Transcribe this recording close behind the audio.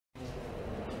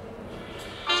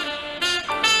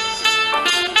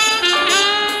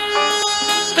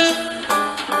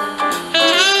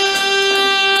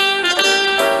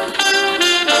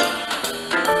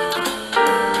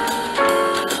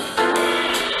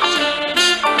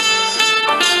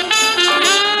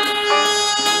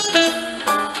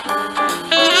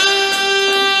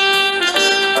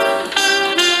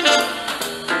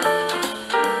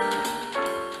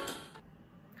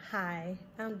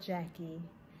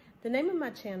The name of my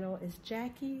channel is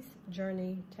Jackie's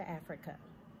Journey to Africa.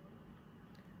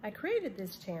 I created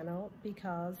this channel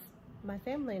because my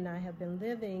family and I have been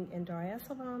living in Dar es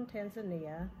Salaam,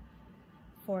 Tanzania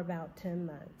for about 10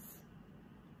 months.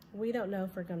 We don't know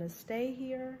if we're going to stay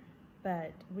here,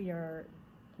 but we are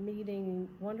meeting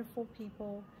wonderful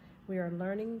people, we are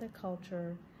learning the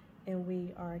culture, and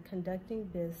we are conducting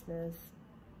business.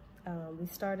 We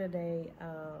started a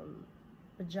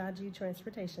Bajaji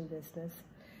transportation business.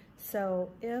 So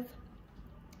if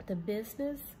the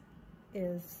business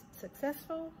is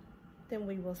successful, then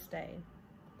we will stay.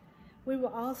 We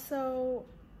will also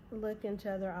look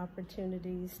into other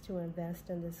opportunities to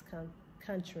invest in this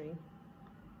country.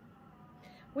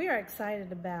 We are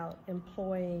excited about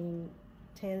employing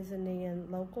Tanzanian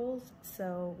locals,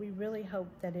 so we really hope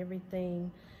that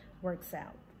everything works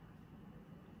out.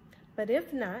 But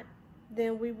if not,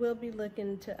 then we will be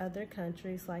looking to other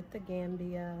countries like the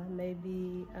Gambia,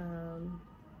 maybe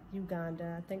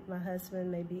Uganda. I think my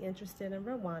husband may be interested in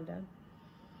Rwanda.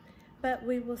 But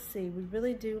we will see. We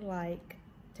really do like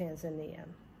Tanzania.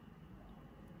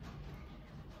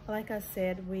 Like I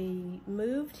said, we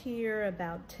moved here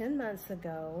about 10 months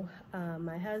ago.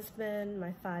 My husband,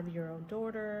 my 5-year-old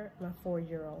daughter, my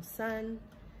 4-year-old son,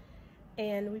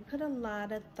 and we put a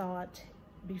lot of thought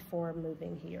before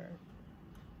moving here.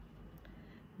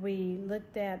 We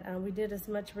looked at, we did as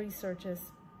much research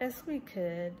as we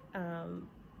could.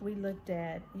 We looked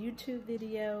at YouTube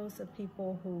videos of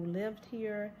people who lived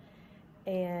here,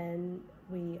 and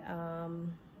we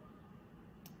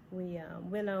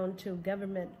went on to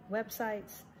government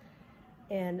websites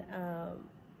and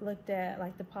looked at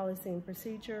like the policy and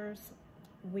procedures.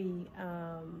 We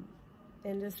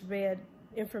and just read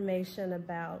information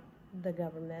about the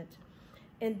government,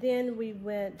 and then we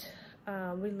went.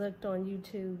 We looked on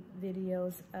YouTube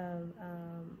videos of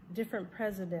different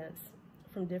presidents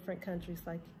from different countries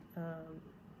like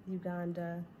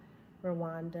Uganda,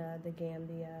 Rwanda, the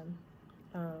Gambia.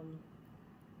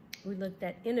 We looked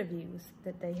at interviews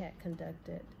that they had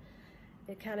conducted.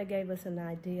 It kind of gave us an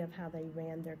idea of how they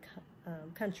ran their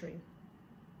country.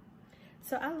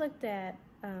 So I looked at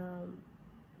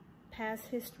past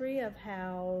history of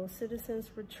how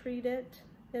citizens were treated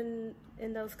in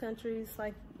those countries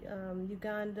like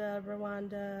Uganda,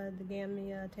 Rwanda, the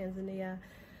Gambia, Tanzania.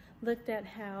 Looked at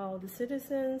how the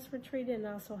citizens were treated and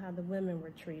also how the women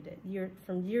were treated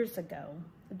from years ago.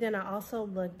 Then I also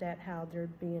looked at how they're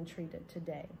being treated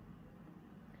today.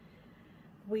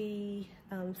 We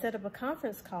set up a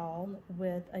conference call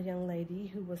with a young lady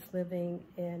who was living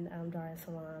in Dar es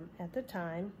Salaam at the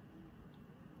time,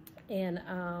 and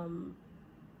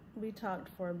we talked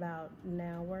for about an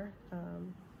hour,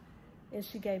 and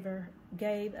she gave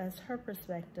us her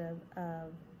perspective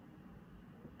of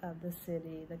the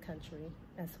city, the country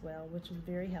as well, which was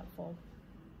very helpful.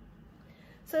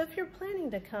 So if you're planning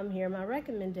to come here, my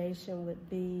recommendation would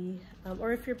be,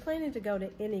 or if you're planning to go to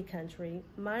any country,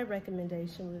 my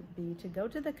recommendation would be to go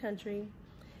to the country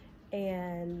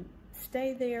and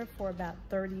stay there for about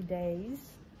 30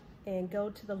 days and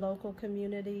go to the local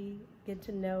community, get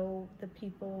to know the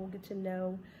people, get to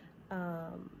know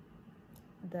how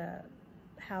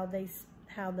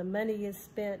the money is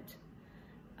spent,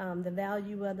 the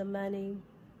value of the money,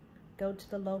 go to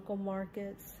the local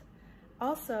markets.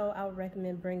 Also, I would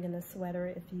recommend bringing a sweater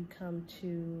if you come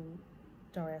to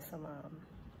Dar es Salaam.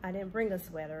 I didn't bring a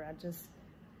sweater, I just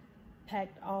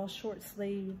packed all short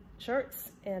sleeve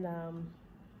shirts and I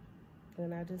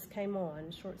just came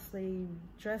on short sleeve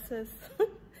dresses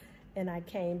and I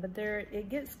came, but it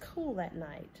gets cool at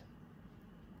night.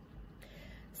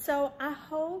 So I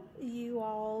hope you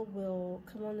all will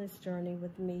come on this journey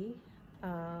with me.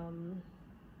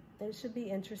 It should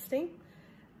be interesting.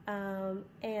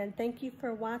 And thank you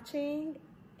for watching.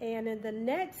 And in the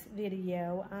next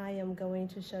video, I am going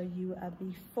to show you a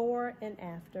before and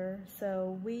after.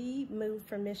 So we moved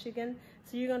from Michigan.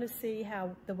 So you're going to see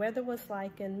how the weather was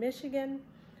like in Michigan.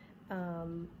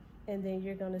 And then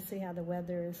you're going to see how the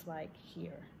weather is like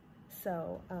here.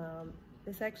 So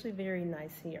it's actually very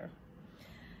nice here.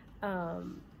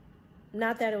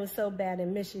 Not that it was so bad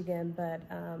in Michigan, but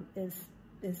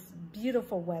it's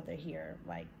beautiful weather here,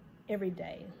 like every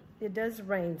day. It does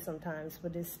rain sometimes,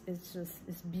 but it's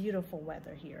beautiful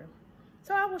weather here.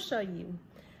 So I will show you.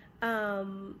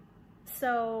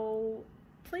 So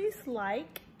please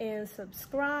like and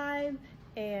subscribe,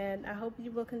 and I hope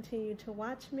you will continue to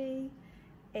watch me.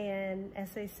 And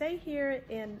as they say here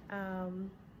in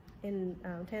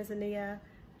Tanzania,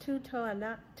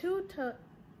 tutanana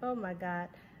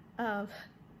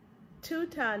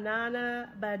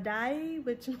badai,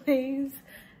 which means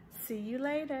See you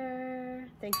later.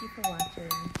 Thank you for watching.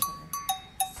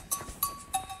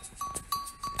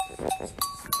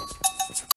 Bye.